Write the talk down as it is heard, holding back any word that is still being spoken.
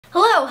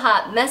Hello,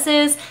 hot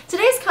messes!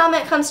 Today's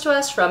comment comes to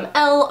us from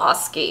L.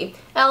 Oski.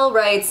 L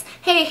writes,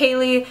 "Hey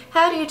Haley,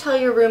 how do you tell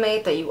your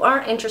roommate that you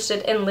aren't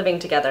interested in living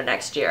together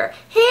next year?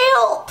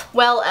 Help!"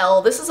 Well,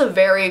 L, this is a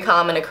very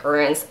common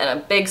occurrence and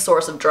a big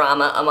source of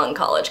drama among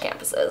college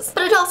campuses.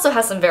 But it also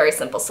has some very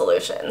simple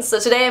solutions. So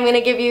today I'm going to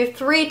give you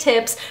 3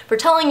 tips for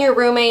telling your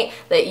roommate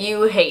that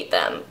you hate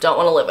them, don't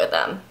want to live with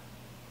them.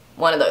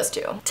 One of those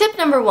 2. Tip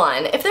number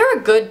 1, if they're a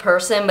good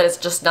person but it's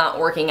just not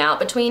working out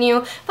between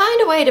you,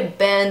 find a way to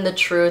bend the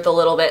truth a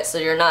little bit so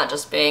you're not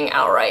just being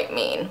outright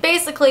mean.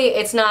 Basically,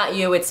 it's not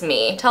you, it's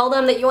me. Tell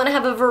them that you want to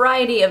have a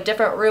variety of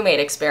different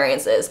roommate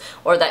experiences,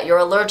 or that you're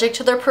allergic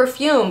to their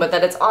perfume but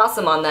that it's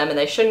awesome on them and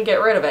they shouldn't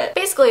get rid of it.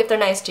 Basically, if they're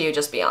nice to you,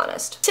 just be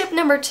honest. Tip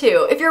number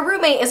 2, if your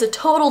roommate is a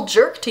total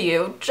jerk to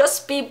you,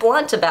 just be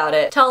blunt about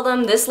it. Tell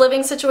them this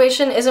living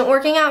situation isn't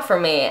working out for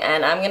me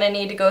and I'm gonna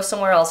need to go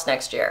somewhere else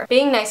next year.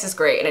 Being nice is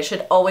great and it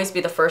should always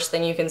be the first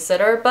thing you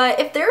consider, but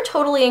if they're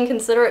totally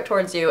inconsiderate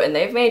towards you and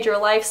they've made your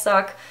life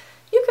suck,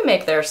 you can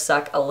make theirs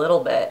suck a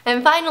little bit.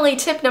 And finally,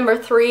 tip number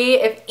 3,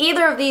 if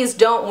either of these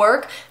don't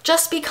work,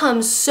 just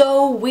become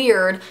so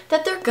weird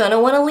that they're gonna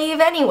want to leave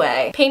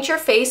anyway. Paint your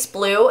face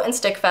blue and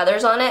stick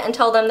feathers on it and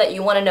tell them that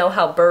you want to know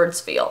how birds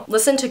feel.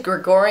 Listen to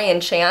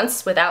Gregorian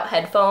chants without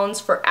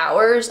headphones for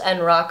hours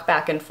and rock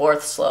back and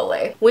forth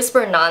slowly.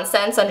 Whisper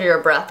nonsense under your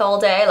breath all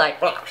day,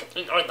 like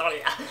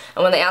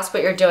and when they ask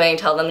what you're doing,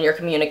 tell them you're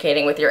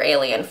communicating with your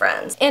alien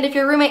friends. And if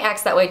your roommate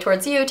acts that way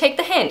towards you, take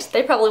the hint.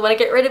 They probably want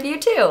to get rid of you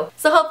too.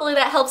 So hopefully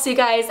that helps you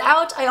guys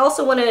out. I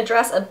also want to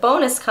address a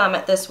bonus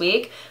comment this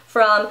week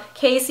from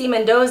Casey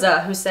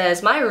Mendoza, who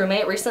says, "My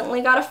roommate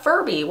recently got a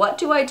Furby. What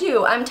do I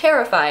do? I'm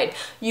terrified."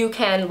 You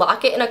can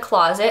lock it in a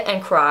closet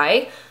and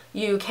cry.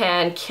 You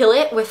can kill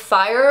it with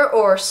fire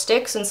or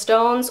sticks and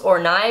stones or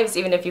knives,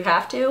 even if you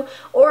have to.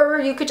 Or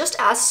you could just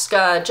ask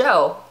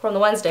Joe from the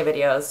Wednesday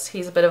videos.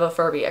 He's a bit of a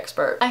Furby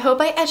expert. I hope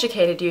I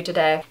educated you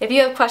today. If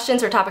you have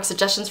questions or topic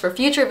suggestions for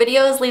future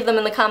videos, leave them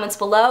in the comments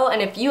below.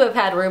 And if you have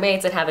had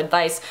roommates and have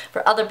advice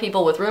for other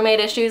people with roommate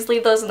issues,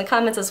 leave those in the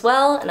comments as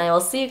well. And I will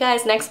see you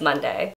guys next Monday.